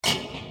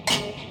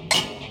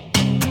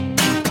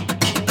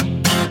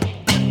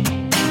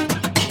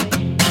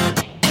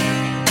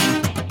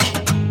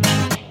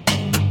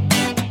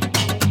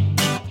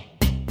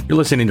You're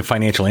listening to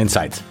Financial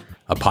Insights,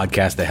 a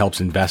podcast that helps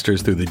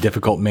investors through the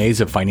difficult maze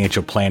of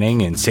financial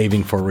planning and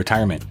saving for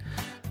retirement.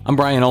 I'm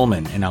Brian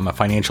Ullman, and I'm a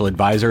financial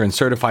advisor and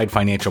certified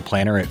financial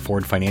planner at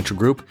Ford Financial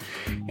Group.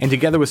 And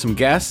together with some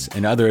guests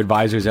and other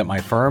advisors at my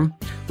firm,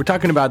 we're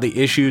talking about the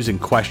issues and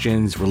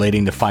questions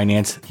relating to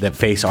finance that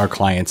face our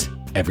clients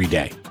every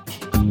day.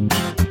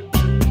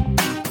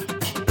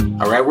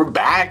 All right, we're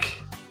back.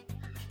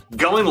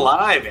 Going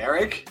live,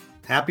 Eric.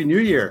 Happy New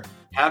Year.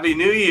 Happy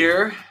New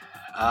Year.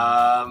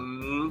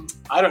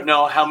 I don't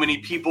know how many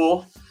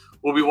people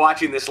will be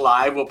watching this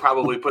live. We'll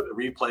probably put the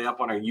replay up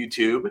on our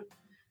YouTube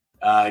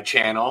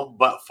channel.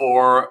 But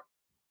for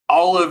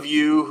all of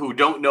you who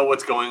don't know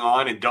what's going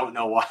on and don't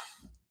know why,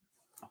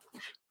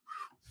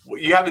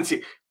 you haven't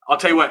seen. I'll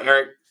tell you what,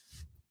 Eric,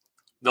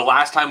 the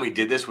last time we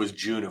did this was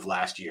June of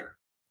last year.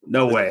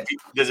 No way.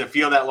 Does it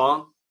feel that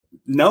long?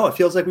 No, it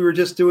feels like we were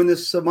just doing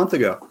this a month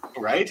ago.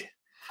 Right.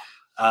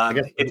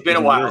 It's been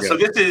a while. So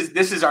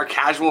this is our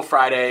Casual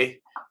Friday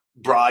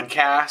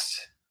broadcast,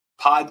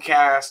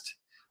 podcast,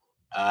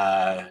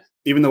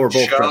 even though we're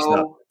both dressed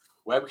up.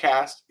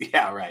 Webcast.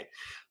 Yeah, right.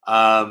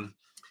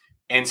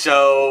 And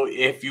so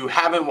if you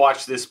haven't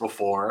watched this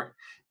before,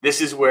 this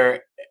is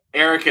where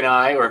Eric and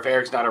I, or if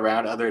Eric's not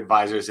around, other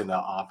advisors in the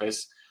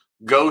office,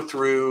 go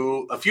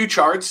through a few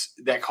charts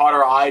that caught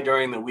our eye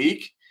during the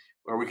week,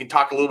 where we can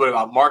talk a little bit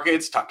about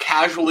markets, talk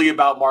casually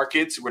about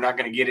markets. We're not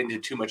going to get into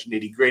too much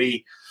nitty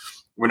gritty.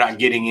 We're not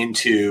getting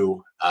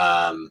into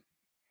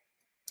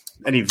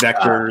any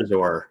vectors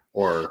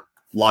or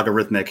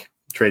logarithmic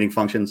trading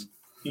functions.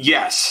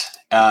 Yes,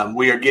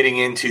 we are getting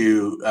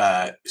into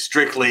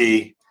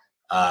strictly.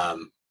 Let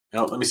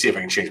me see if I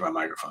can change my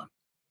microphone.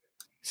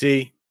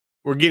 See,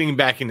 we're getting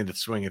back into the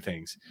swing of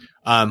things.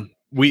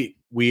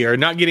 We are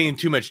not getting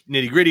into too much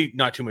nitty gritty,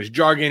 not too much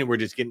jargon. We're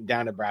just getting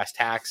down to brass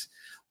tacks.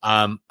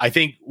 I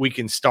think we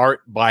can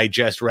start by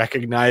just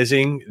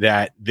recognizing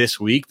that this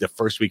week, the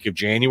first week of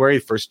January,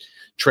 first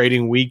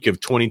trading week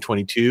of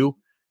 2022,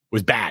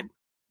 was bad.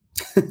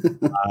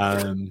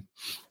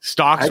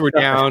 Stocks were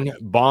down,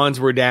 bonds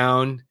were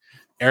down.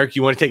 Eric,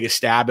 you want to take a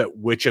stab at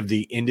which of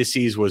the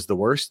indices was the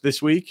worst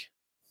this week?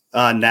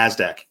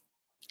 NASDAQ.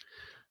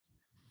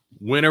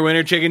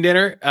 Winner, chicken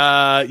dinner.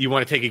 You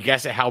want to take a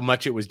guess at how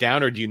much it was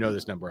down, or do you know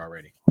this number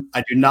already?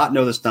 I do not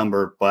know this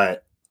number,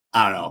 but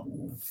I don't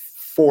know.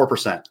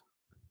 4%.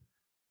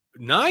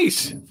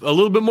 Nice. A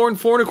little bit more than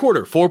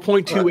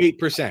 4.25,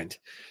 4.28%.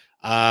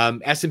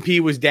 S&P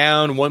was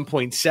down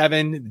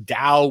 1.7.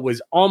 Dow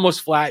was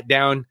almost flat,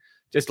 down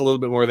just a little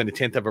bit more than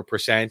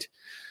 0.1%.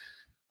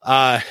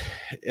 That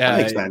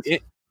makes sense.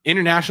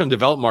 International and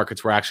developed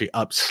markets were actually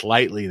up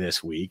slightly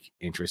this week,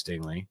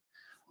 interestingly.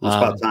 It's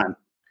about time.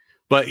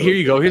 But here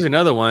you go. Here's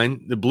another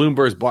one. The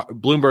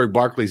Bloomberg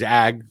Barclays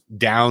Ag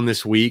down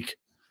this week.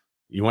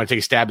 You want to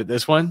take a stab at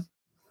this one?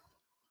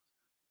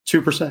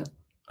 2%. 1.25.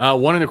 A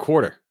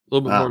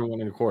little bit more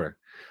than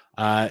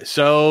 1.25.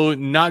 So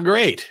not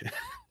great.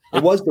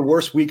 It was the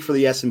worst week for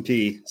the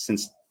S&P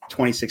since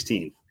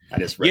 2016. I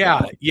just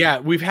read Yeah.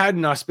 We've had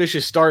an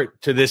auspicious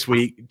start to this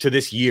week, to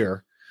this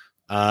year,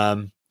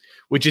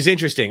 which is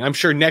interesting. I'm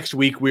sure next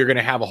week we're going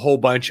to have a whole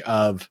bunch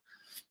of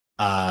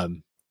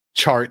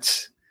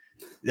charts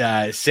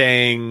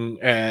saying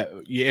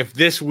if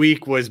this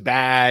week was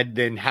bad,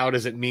 then how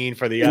does it mean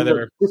for the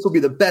other? This will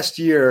be the best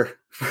year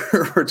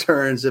for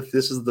returns if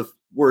this is the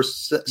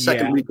worst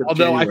second week of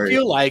January.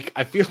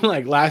 I feel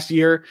like last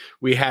year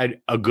we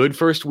had a good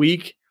first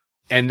week,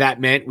 and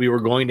that meant we were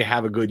going to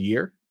have a good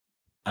year.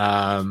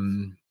 I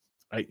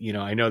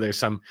know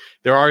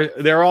there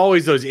are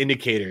always those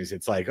indicators.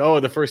 It's like,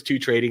 the first two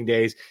trading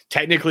days,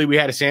 technically we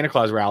had a Santa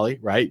Claus rally,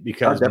 right?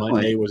 Because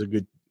Monday was a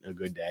good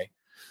day.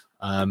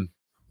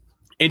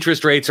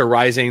 Interest rates are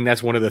rising.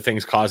 That's one of the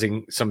things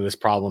causing some of this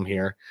problem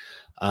here.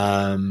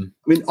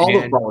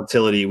 The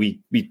volatility,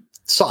 we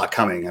saw it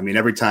coming. I mean,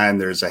 every time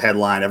there's a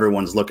headline,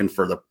 everyone's looking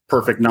for the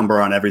perfect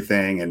number on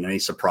everything, and any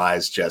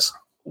surprise you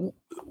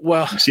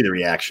see the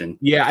reaction.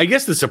 Yeah, I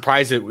guess the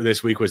surprise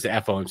this week was the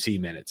FOMC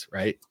minutes,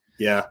 right?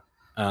 Yeah.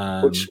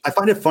 Which I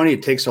find it funny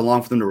it takes so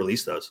long for them to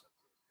release those.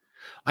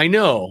 I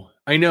know.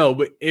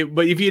 But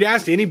if you'd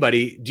asked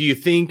anybody, do you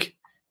think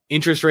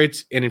interest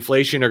rates and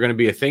inflation are going to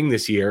be a thing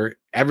this year?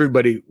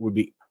 Everybody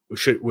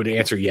would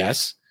answer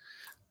yes.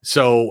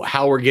 So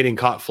how we're getting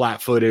caught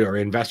flat-footed, or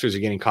investors are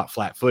getting caught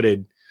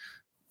flat-footed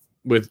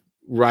with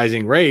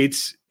rising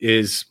rates,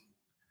 is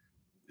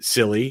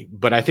silly.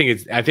 But I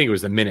think it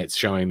was the minutes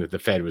showing that the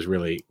Fed was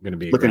really going to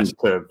be looking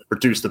aggressive to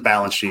reduce the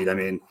balance sheet. I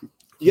mean,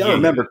 you got to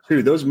remember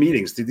too, those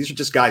meetings, dude, these are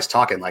just guys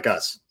talking like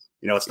us.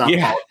 It's not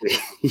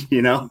policy.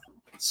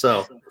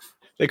 So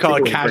they call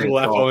it casual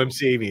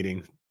FOMC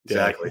meeting.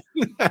 Exactly.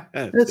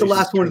 It's the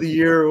last one of the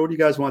year. What do you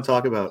guys want to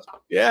talk about?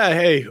 Yeah.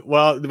 Hey,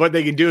 well, what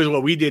they can do is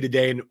what we did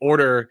today and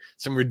order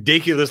some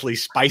ridiculously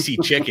spicy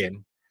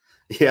chicken.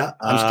 Yeah.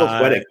 I'm still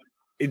sweating.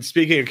 And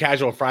speaking of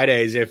Casual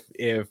Fridays,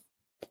 if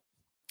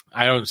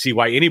I don't see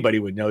why anybody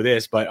would know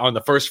this, but on the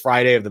first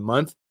Friday of the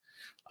month,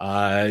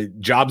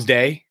 Jobs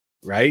Day,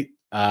 right?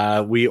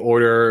 We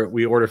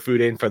order food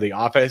in for the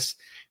office.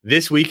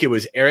 This week it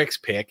was Eric's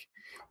pick.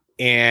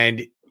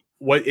 And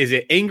what is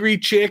it? Angry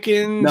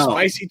chicken? No,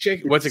 spicy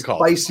chicken? What's it called?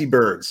 Spicy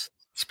birds.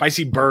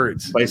 Spicy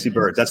birds. Spicy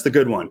birds. That's the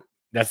good one.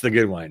 That's the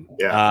good one.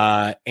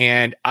 Yeah.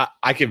 And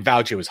I can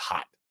vouch it was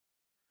hot.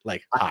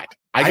 Like hot.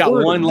 I got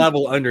one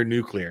level under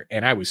nuclear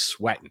and I was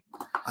sweating.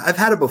 I've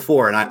had it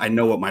before and I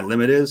know what my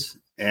limit is.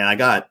 And I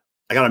got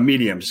a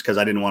medium just because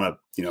I didn't want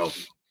to,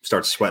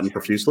 start sweating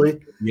profusely.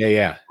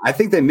 Yeah. I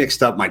think they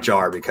mixed up my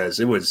jar because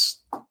it was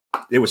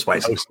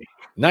spicy.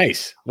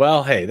 Nice.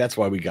 Well, hey, that's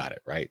why we got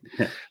it, right?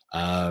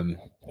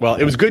 Well,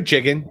 it was good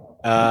chicken.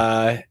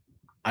 I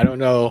don't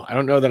know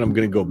that I'm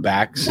going to go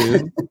back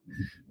soon,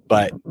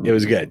 but it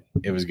was good.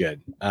 It was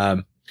good.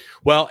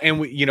 Well, and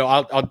we,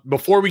 I'll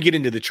before we get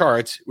into the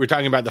charts, we're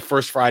talking about the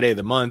first Friday of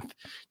the month.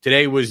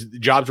 Today was the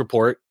jobs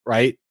report,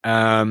 right?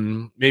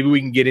 Maybe we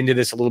can get into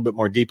this a little bit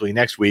more deeply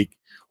next week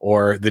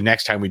or the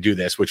next time we do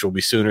this, which will be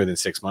sooner than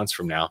 6 months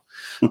from now.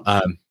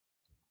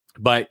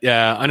 But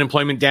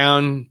unemployment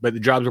down, but the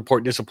jobs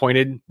report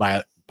disappointed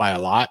by a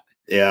lot.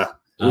 Yeah,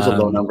 it was a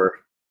low number.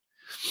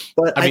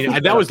 But I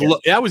mean,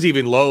 that was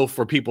even low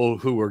for people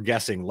who were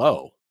guessing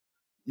low.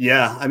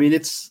 Yeah, I mean,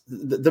 it's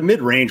the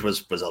mid range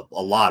was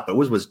a lot, but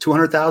was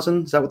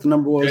 200,000? Is that what the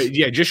number was?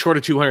 Yeah, just short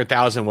of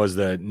 200,000 was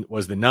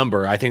the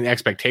number. I think the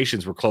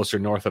expectations were closer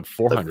north of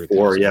 400.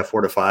 Like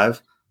 4 to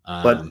 5.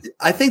 But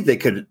I think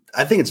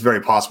it's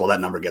very possible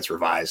that number gets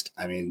revised.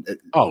 I mean,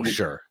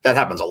 sure, that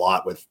happens a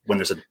lot when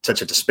there's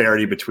such a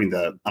disparity between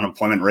the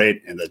unemployment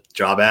rate and the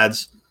job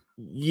ads.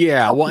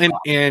 Yeah, well,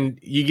 and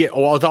you get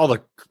with all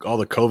the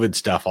COVID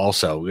stuff.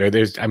 Also, I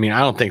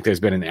don't think there's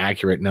been an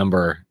accurate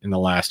number in the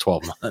last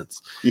 12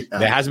 months. Yeah.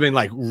 That has been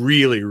like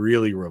really,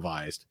 really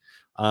revised.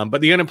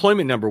 But the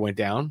unemployment number went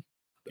down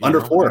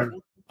under 4.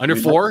 Under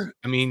 4.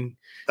 I mean,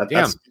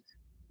 that's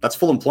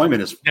full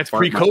employment. That's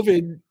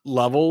pre-COVID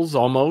levels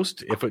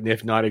almost,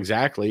 if not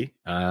exactly.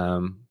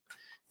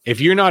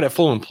 If you're not at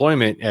full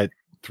employment at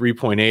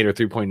 3.8 or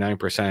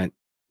 3.9%,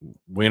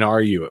 when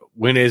are you?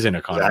 When is an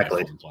economy at full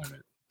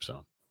employment?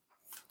 So,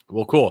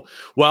 well, cool.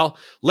 Well,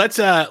 let's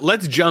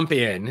jump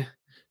in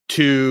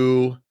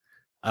to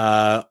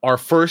our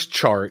first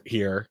chart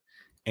here,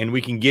 and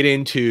we can get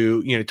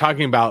into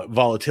talking about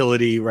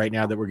volatility right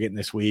now that we're getting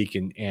this week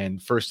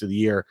and first of the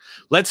year.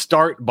 Let's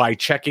start by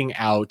checking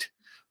out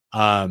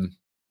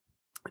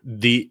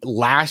the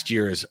last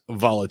year's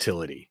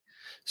volatility.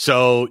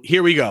 So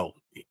here we go.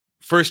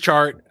 First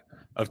chart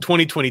of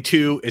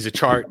 2022 is a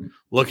chart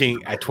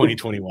looking at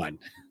 2021.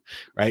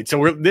 Right.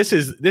 So this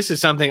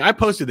is something I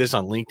posted this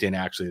on LinkedIn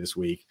actually this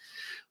week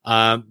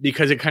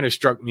because it kind of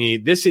struck me.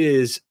 This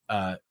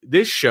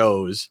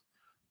shows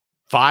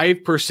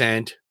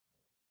 5%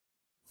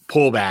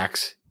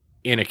 pullbacks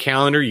in a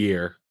calendar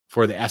year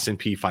for the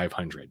S&P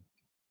 500.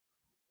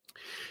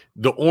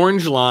 The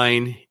orange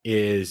line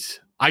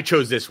is, I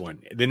chose this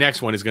one. The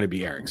next one is going to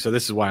be Eric. So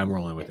this is why I'm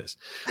rolling with this.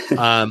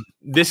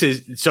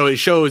 So it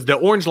shows the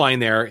orange line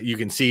there. You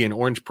can see in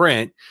orange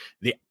print,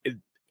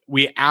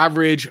 we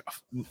average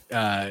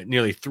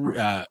nearly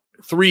 5%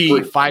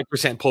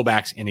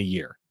 pullbacks in a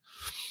year.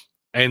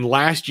 And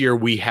last year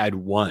we had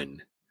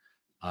one.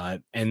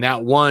 And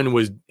that one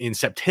was in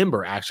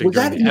September, actually,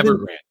 during the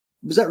Evergrande.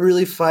 Was that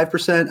really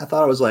 5%? I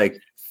thought it was like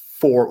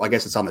 4. I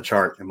guess it's on the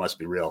chart. It must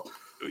be real.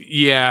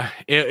 Yeah.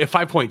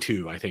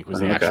 5.2, I think, was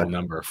the actual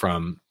number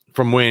from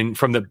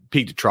the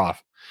peak to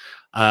trough.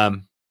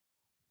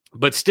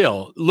 But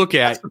still,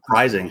 that's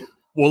surprising.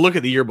 Well, look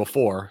at the year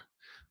before.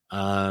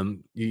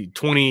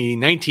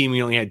 2019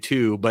 we only had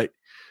 2, but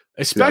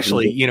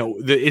especially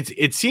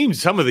it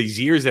seems some of these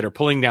years that are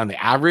pulling down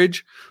the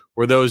average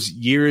were those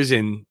years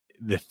in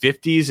the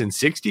 50s and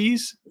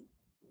 60s.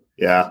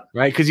 Yeah,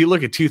 right, because you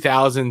look at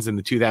 2000s and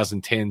the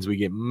 2010s, we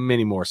get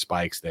many more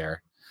spikes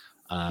there.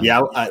 I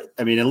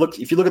mean,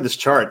 if you look at this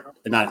chart,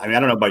 and I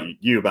don't know about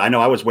you, but I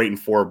know I was waiting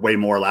for way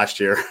more last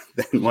year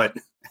than what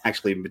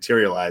actually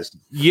materialized.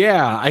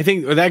 Yeah, I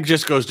think that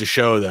just goes to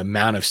show the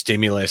amount of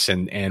stimulus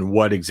and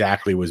what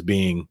exactly was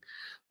being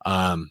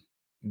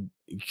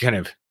kind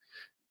of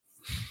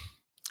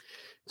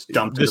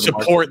dumped the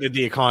support that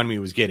the economy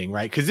was getting,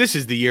 right? Because this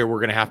is the year we're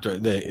going to have to.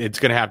 The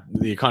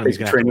economy's going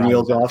to have training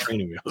wheels off.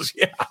 Training wheels,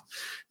 yeah.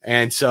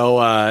 And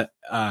so,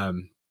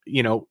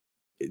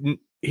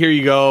 here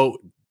you go.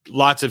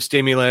 Lots of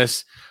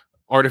stimulus,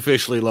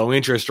 artificially low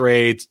interest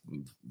rates,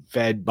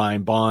 Fed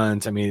buying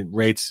bonds. I mean,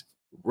 rates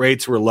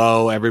were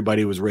low.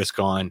 Everybody was risk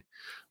on,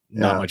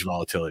 not much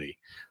volatility.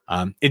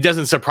 It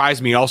doesn't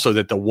surprise me also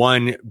that the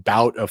one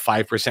bout of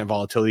 5%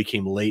 volatility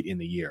came late in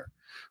the year,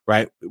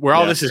 right? Where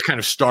all this is kind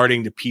of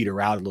starting to peter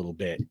out a little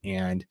bit.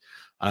 And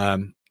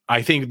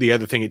I think the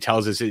other thing it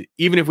tells us is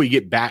even if we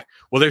get back,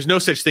 well, there's no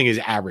such thing as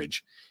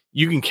average.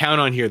 You can count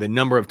on here the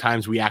number of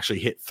times we actually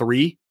hit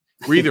 3.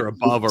 We're either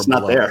above or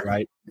below, there.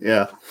 Right?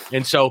 Yeah.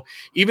 And so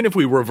even if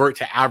we revert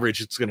to average,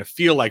 it's going to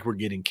feel like we're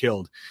getting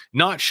killed.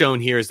 Not shown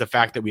here is the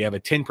fact that we have a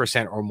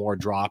 10% or more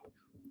drop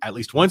at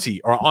least once a year,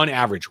 or on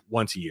average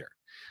once a year.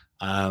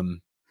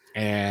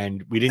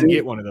 And we didn't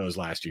get one of those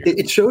last year.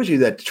 It shows you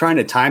that trying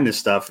to time this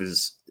stuff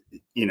is,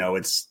 I don't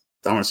want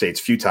to say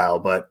it's futile,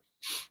 but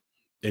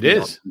It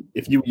is.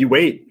 If you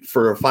wait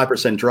for a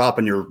 5% drop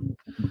and you're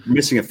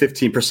missing a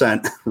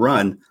 15%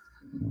 run,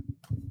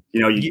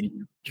 you're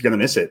going to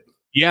miss it.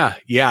 Yeah.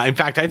 In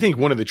fact, I think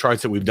one of the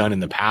charts that we've done in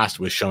the past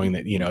was showing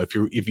that,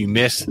 if you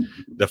miss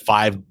the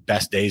 5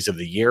 best days of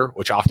the year,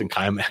 which often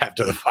come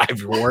after the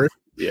 5 worst,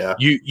 yeah,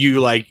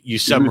 you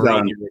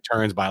submarine your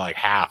returns by like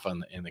half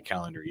in the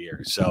calendar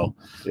year. So,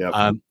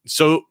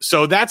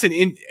 so that's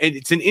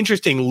it's an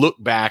interesting look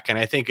back, and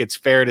I think it's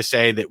fair to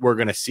say that we're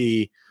going to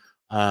see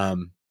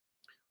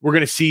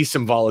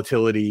some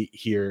volatility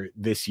here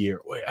this year.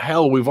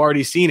 Hell, we've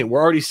already seen it.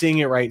 We're already seeing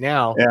it right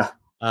now. Yeah,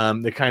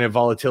 the kind of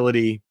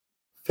volatility.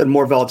 Had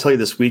more volatility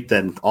this week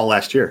than all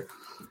last year.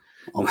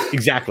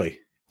 Exactly.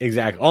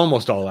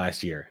 Almost all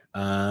last year.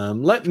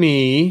 Let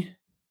me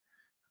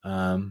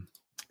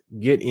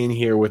get in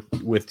here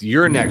with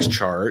your next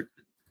chart.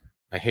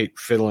 I hate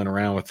fiddling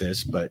around with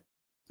this, but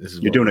this is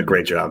you're doing a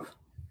great job.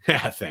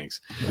 Yeah,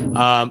 thanks.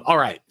 All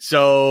right.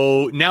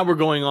 So now we're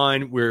going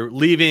on. We're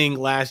leaving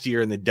last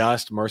year in the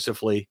dust,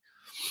 mercifully.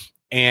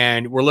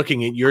 And we're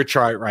looking at your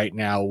chart right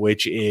now,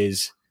 which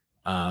is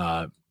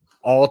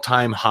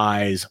all-time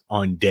highs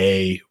on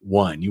day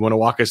one. You want to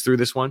walk us through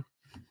this one?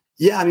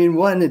 Yeah, I mean,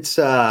 it's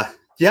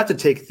you have to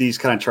take these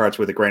kind of charts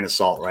with a grain of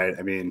salt, right?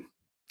 I mean,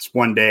 it's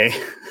one day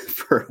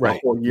for a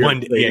whole year.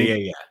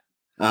 Yeah.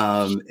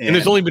 And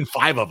there's only been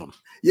 5 of them.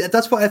 Yeah,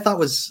 that's what I thought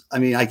was. I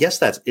mean, I guess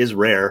that is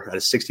rare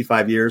at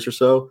 65 years or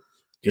so,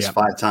 just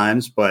 5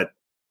 times. But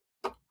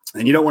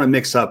and you don't want to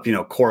mix up,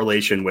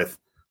 correlation with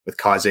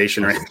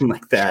causation or anything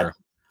like that.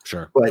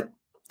 Sure. But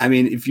I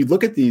mean, if you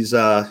look at these,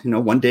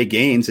 one day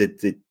gains,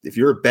 if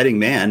you're a betting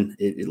man,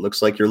 it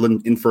looks like you're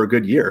in for a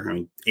good year. I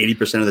mean,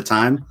 80% of the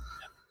time.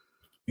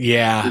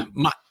 Yeah,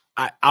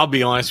 I'll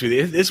be honest with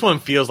you. This one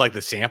feels like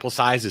the sample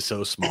size is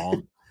so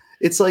small.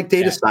 It's like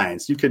data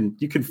science. You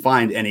can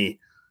find any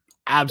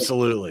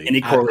correlation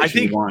I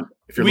think you want.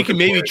 If we can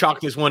maybe chalk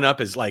this one up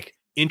as like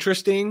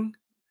interesting,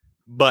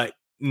 but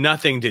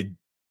nothing to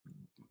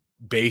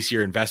base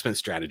your investment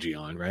strategy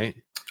on, right?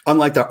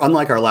 Unlike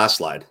our last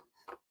slide.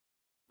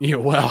 Yeah,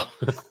 well,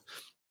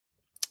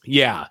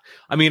 yeah.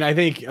 I mean, I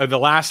think the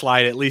last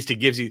slide, at least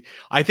gives you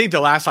a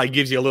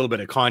little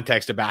bit of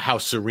context about how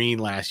serene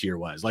last year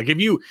was. Like if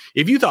you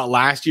thought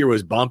last year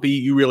was bumpy,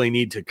 you really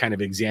need to kind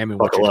of examine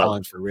what your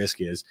tolerance for risk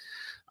is.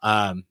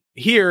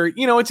 Here,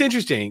 it's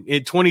interesting.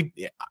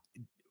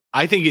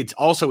 I think it's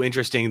also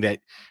interesting that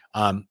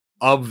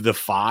of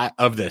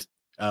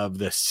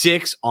the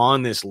 6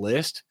 on this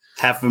list,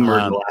 half of them are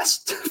in the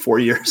last 4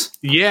 years.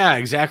 Yeah,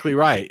 exactly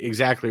right. In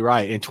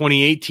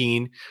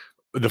 2018,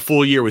 the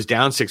full year was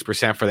down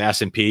 6% for the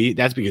S&P.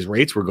 That's because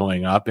rates were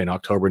going up in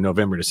October,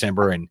 November,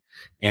 December,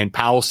 and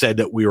Powell said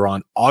that we were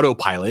on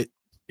autopilot,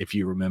 if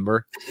you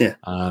remember. Yeah.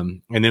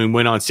 And then we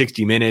went on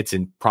 60 Minutes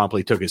and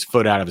promptly took his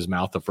foot out of his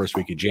mouth the first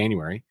week of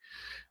January.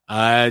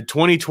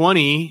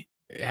 2020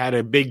 had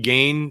a big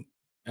gain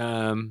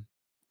headed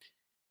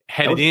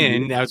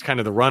in. That was kind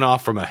of the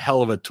runoff from a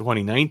hell of a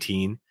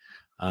 2019.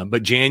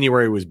 But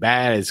January was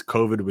bad as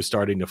COVID was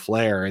starting to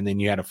flare, and then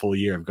you had a full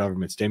year of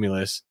government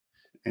stimulus.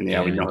 And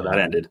we know how that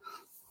ended.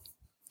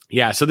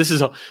 Yeah, so this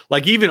is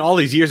like even all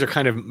these years are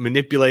kind of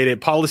manipulated.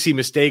 Policy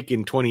mistake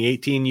in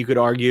 2018, you could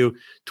argue.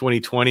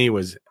 2020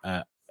 was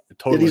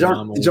totally these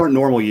aren't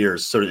normal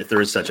years, so if there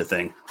is such a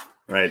thing,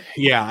 right?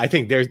 Yeah, I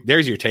think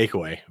there's your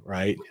takeaway,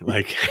 right?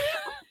 Like,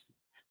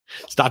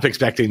 stop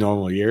expecting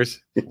normal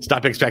years.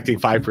 Stop expecting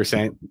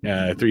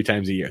 5% 3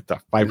 times a year.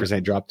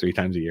 5% drop 3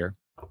 times a year.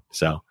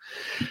 So,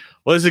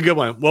 well, this is a good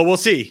one. Well, we'll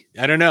see.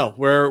 I don't know.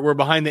 We're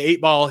behind the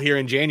 8 ball here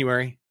in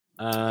January.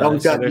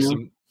 There's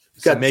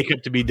some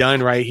makeup to be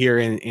done right here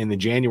in the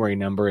January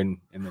number, and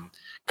then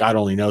God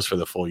only knows for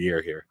the full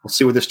year here. We'll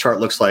see what this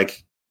chart looks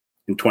like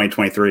in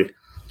 2023.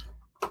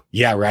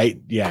 Yeah, right.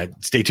 Yeah,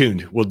 stay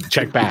tuned. We'll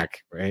check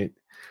back. Right.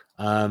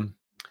 All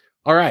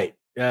right.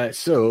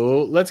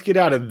 So let's get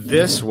out of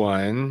this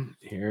one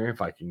here.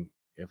 If I can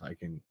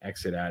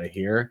exit out of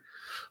here.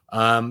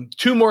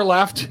 2 more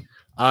left.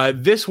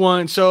 This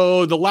one.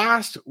 So the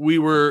last we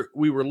were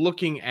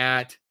looking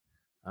at.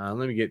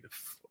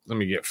 Let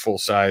me get full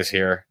size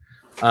here.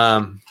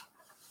 So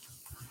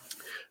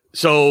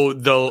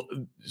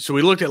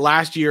we looked at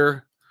last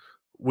year.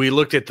 We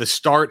looked at the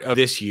start of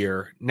this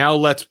year. Now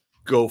let's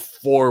go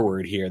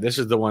forward here. This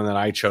is the one that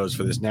I chose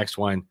for this next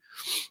one.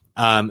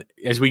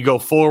 As we go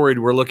forward,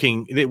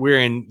 we're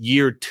in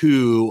year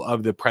 2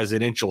 of the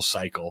presidential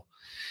cycle.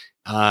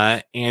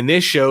 And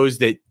this shows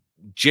that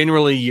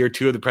generally year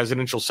 2 of the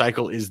presidential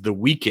cycle is the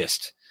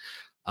weakest.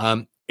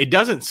 It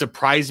doesn't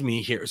surprise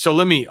me here. So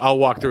I'll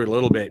walk through it a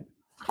little bit.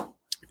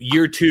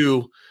 Year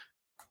 2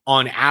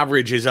 on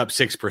average is up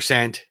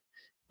 6%,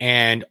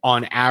 and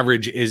on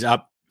average is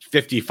up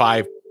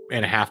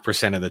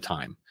 55.5% of the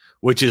time,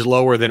 which is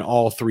lower than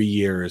all 3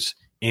 years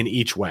in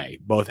each way,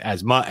 both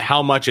as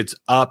how much it's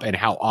up and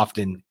how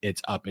often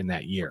it's up in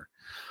that year.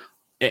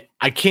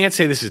 I can't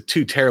say this is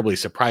too terribly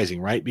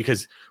surprising, right?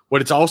 Because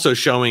what it's also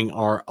showing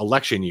are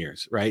election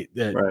years, right?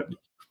 The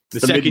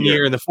second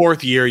year and the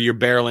fourth year, you're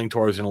barreling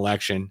towards an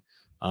election.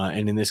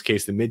 And in this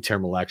case, the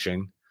midterm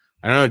election.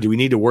 I don't know. Do we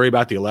need to worry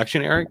about the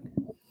election, Eric?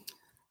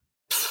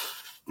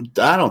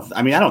 I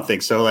don't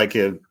think so. Like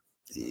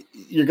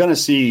you're going to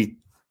see,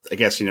 I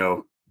guess,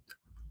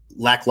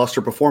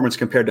 lackluster performance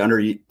compared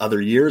to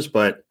other years.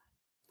 But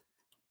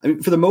I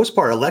mean, for the most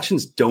part,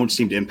 elections don't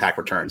seem to impact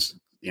returns.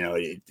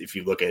 If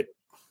you look at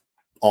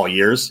all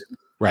years.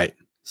 Right.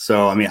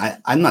 So, I mean,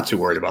 I'm not too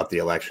worried about the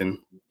election.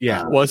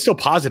 Yeah. Well, it's still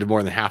positive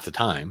more than half the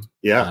time.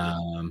 Yeah.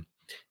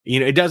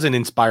 It doesn't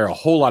inspire a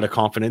whole lot of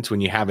confidence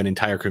when you have an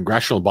entire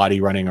congressional body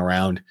running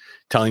around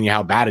telling you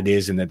how bad it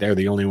is and that they're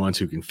the only ones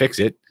who can fix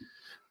it.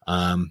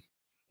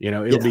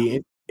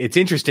 It's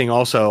interesting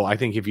also. I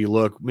think if you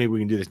look, maybe we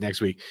can do this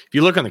next week. If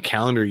you look on the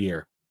calendar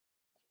year,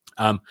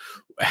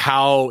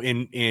 how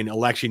in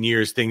election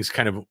years, things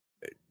kind of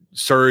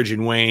surge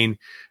and wane.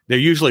 They're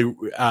usually,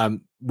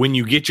 when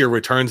you get your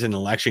returns in an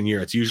election year,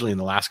 it's usually in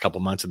the last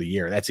couple months of the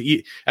year. That's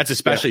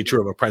especially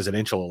true of a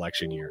presidential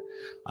election year.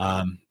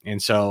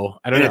 And so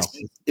I don't know.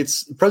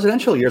 It's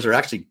presidential years are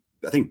actually,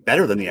 I think,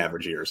 better than the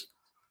average years.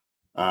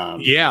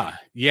 Yeah.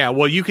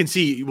 Well, you can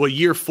see,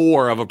 year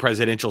 4 of a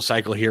presidential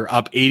cycle here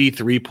up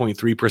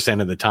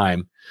 83.3% of the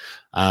time,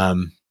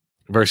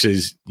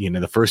 versus,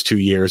 the first 2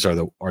 years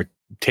are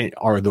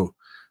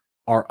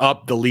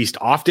up the least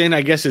often,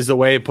 I guess is the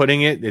way of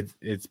putting it.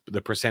 It's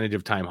the percentage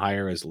of time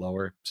higher is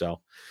lower.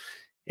 So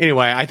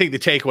anyway, I think the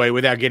takeaway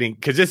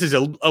because this is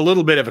a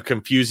little bit of a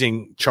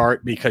confusing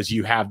chart because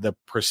you have the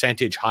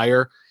percentage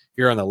higher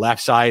here on the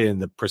left side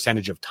and the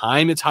percentage of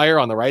time it's higher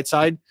on the right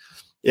side.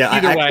 Yeah, I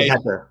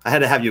had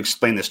to have you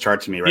explain this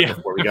chart to me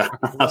before we got.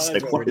 I was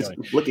like, what is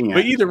looking at?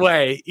 But either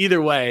way,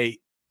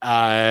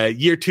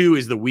 year 2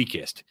 is the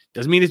weakest.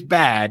 Doesn't mean it's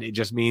bad. It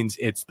just means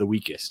it's the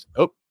weakest.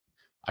 Oh,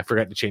 I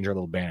forgot to change our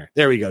little banner.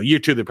 There we go. Year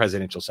 2 of the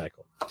presidential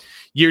cycle.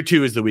 Year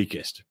 2 is the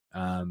weakest.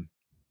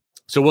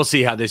 So we'll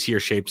see how this year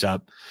shapes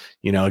up.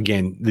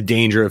 Again, the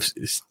danger of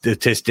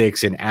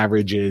statistics and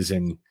averages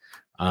and.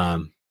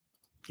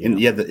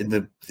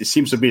 It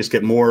seems to be just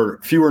get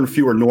fewer and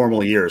fewer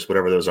normal years,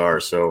 whatever those are.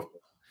 So.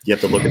 You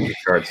have to look at the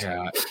charts.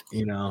 Yeah,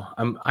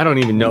 I don't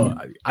even know.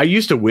 I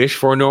used to wish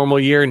for a normal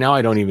year. Now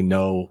I don't even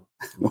know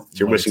what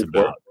you're wishing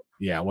for.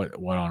 Yeah, what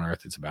on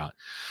earth it's about.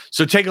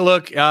 So take a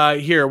look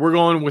here. We're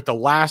going with the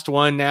last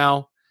one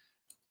now.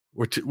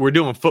 We're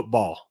doing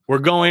football. We're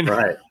going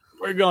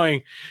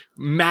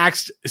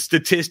max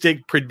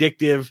statistic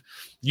predictive.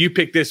 You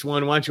pick this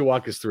one. Why don't you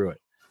walk us through it?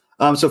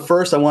 So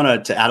first, I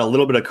wanted to add a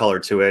little bit of color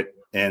to it,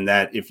 and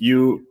that if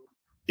you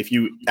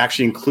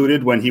actually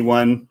included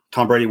when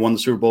Tom Brady won the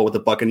Super Bowl with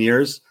the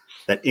Buccaneers,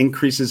 that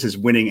increases his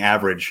winning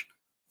average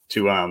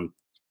to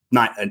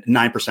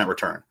 9%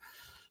 return.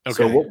 Okay.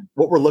 So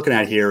what we're looking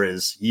at here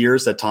is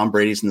years that Tom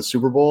Brady's in the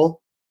Super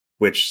Bowl,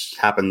 which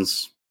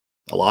happens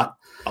a lot.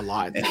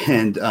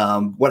 And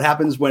what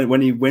happens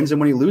when he wins and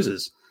when he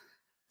loses.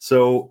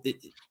 So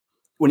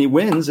when he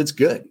wins, it's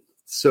good.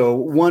 So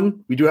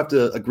one, we do have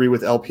to agree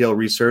with LPL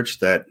research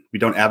that we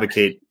don't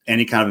advocate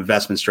any kind of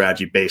investment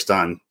strategy based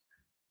on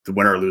the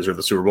winner or loser of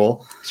the Super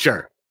Bowl.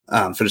 Sure.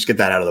 So just get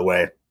that out of the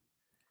way.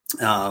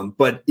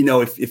 But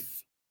if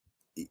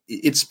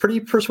it's pretty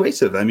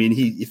persuasive. I mean,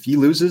 if he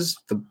loses,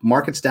 the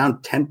market's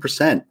down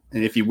 10%,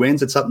 and if he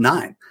wins, it's up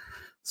 9%.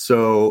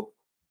 So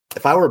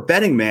if I were a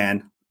betting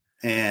man,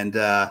 and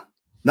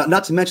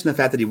not to mention the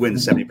fact that he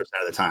wins 70% of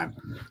the time.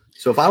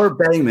 So if I were a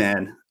betting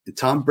man and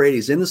Tom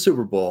Brady's in the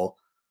Super Bowl,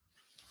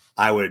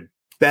 I would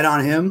bet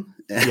on him,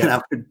 and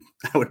I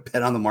would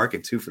bet on the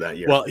market too for that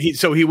year. Well,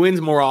 he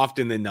wins more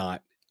often than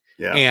not.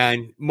 Yeah.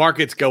 And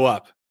markets go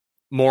up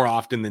more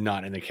often than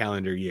not in the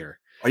calendar year.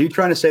 Are you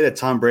trying to say that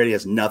Tom Brady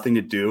has nothing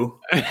to do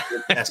with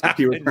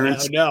S&P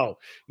returns? No,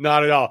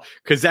 not at all.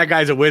 Because that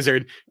guy's a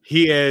wizard.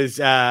 He is,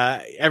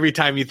 every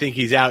time you think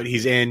he's out,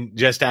 he's in.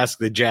 Just ask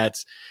the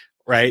Jets,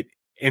 right?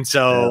 And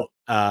so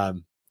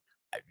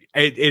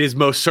it is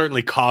most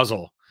certainly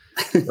causal,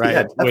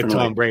 right, with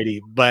Tom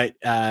Brady. But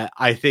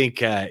I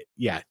think,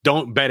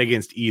 don't bet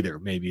against either,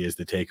 maybe is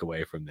the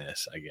takeaway from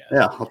this, I guess.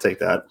 Yeah, I'll take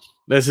that.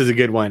 This is a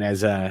good one.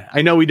 As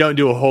I know we don't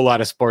do a whole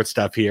lot of sports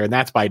stuff here, and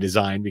that's by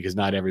design because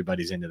not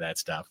everybody's into that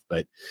stuff.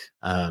 But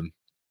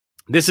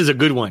this is a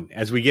good one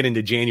as we get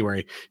into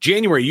January.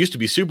 January used to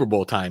be Super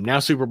Bowl time. Now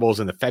Super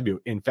Bowl's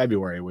in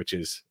February, which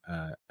is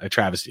a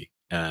travesty.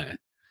 Now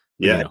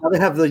they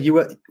have the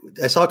US.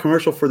 I saw a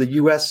commercial for the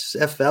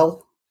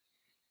USFL.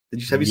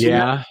 Have you seen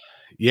that?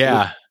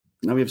 Yeah.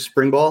 Now we have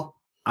spring ball.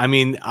 I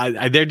mean,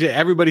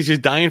 everybody's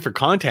just dying for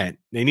content.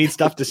 They need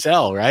stuff to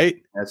sell, right?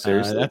 That's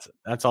seriously.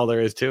 That's all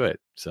there is to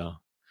it. So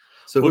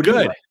who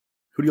do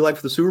you like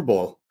for the Super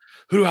Bowl?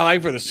 Who do I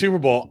like for the Super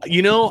Bowl?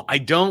 I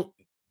don't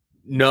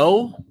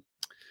know.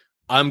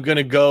 I'm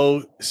gonna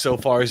go so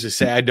far as to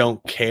say I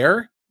don't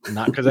care.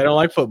 Not because I don't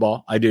like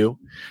football. I do.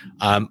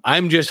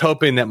 I'm just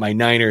hoping that my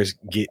Niners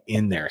get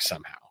in there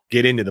somehow,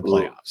 get into the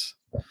playoffs.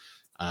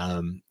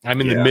 I'm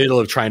in the middle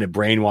of trying to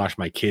brainwash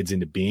my kids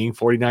into being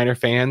 49er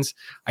fans.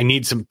 I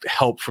need some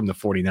help from the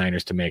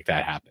 49ers to make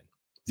that happen.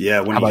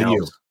 Yeah. How about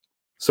you?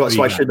 So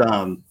I should,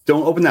 don't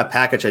open that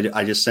package.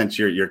 I just sent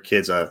your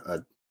kids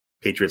a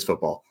Patriots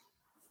football.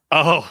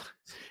 Oh,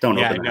 don't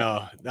yeah, open that.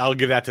 No, I'll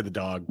give that to the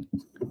dog.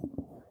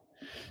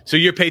 So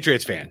you're a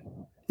Patriots fan?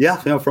 Yeah,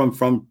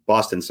 from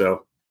Boston.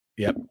 So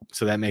yep.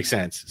 So that makes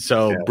sense.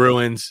 So yeah.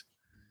 Bruins,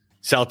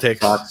 Celtics,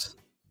 Sox.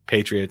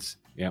 Patriots.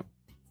 Yep.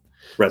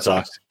 Red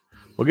Sox.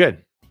 Well,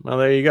 good. Well,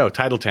 there you go.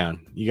 Titletown.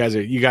 You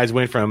guys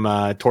went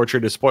from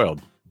tortured to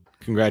spoiled.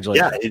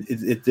 Congratulations. Yeah,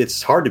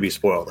 it's hard to be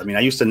spoiled. I mean,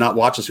 I used to not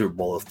watch the Super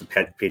Bowl if the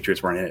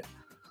Patriots weren't in it.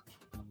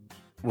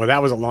 Well,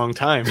 that was a long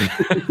time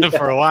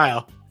for a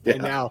while. Yeah.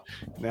 And now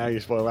you're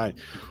spoiled right.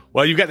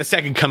 Well, you've got the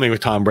second coming with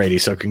Tom Brady,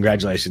 so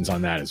congratulations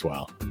on that as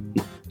well.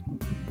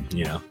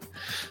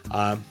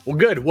 Well,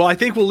 good. Well, I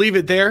think we'll leave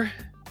it there.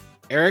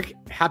 Eric,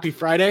 happy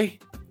Friday.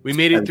 We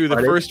made it through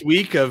the first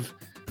week of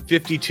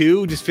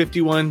 52, just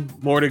 51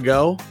 more to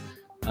go.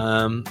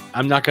 I'm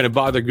not going to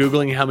bother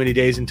Googling how many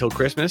days until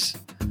Christmas,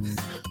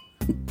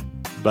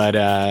 but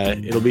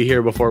it'll be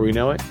here before we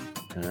know it.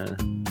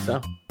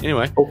 So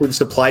anyway, hopefully the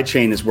supply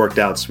chain is worked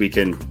out so we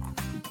can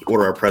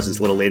order our presents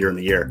a little later in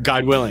the year.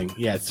 God willing.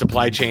 Yeah.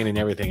 Supply chain and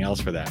everything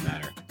else for that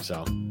matter.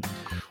 So,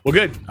 well,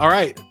 good. All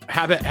right.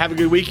 Have a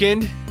good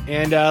weekend,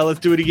 and let's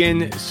do it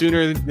again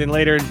sooner than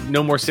later.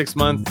 No more 6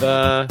 month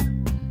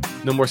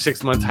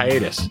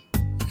hiatus.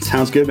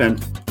 Sounds good, man.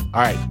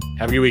 All right.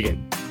 Have a good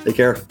weekend. Take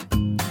care.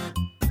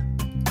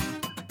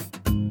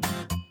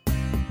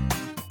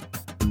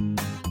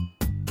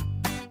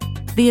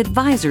 The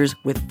advisors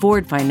with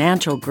Ford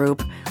Financial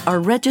Group are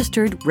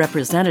registered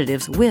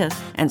representatives with,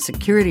 and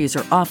securities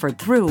are offered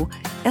through,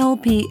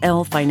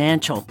 LPL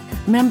Financial,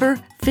 member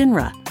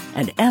FINRA,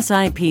 and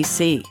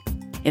SIPC.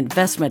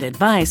 Investment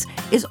advice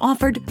is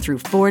offered through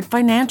Ford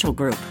Financial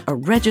Group, a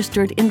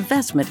registered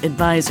investment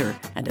advisor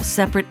and a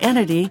separate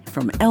entity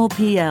from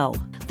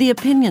LPL. The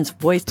opinions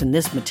voiced in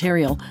this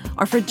material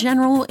are for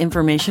general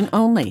information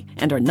only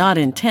and are not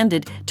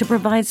intended to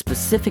provide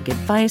specific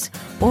advice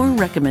or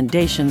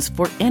recommendations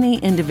for any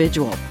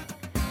individual.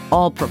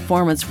 All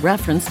performance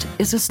referenced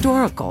is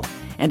historical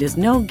and is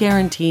no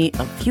guarantee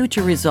of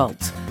future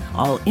results.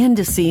 All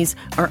indices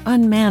are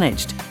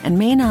unmanaged and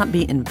may not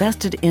be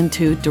invested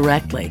into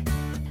directly.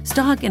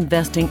 Stock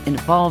investing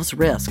involves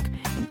risk,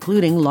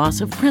 including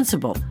loss of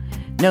principal.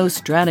 No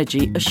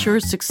strategy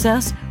assures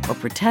success or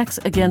protects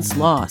against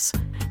loss.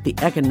 The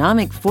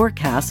economic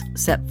forecasts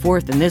set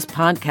forth in this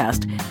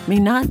podcast may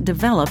not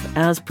develop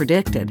as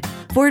predicted.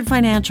 Ford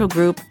Financial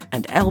Group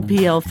and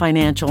LPL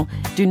Financial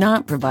do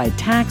not provide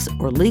tax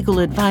or legal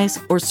advice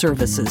or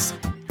services.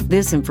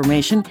 This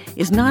information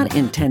is not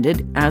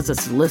intended as a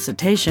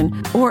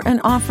solicitation or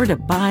an offer to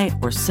buy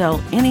or sell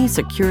any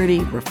security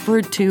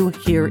referred to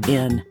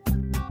herein.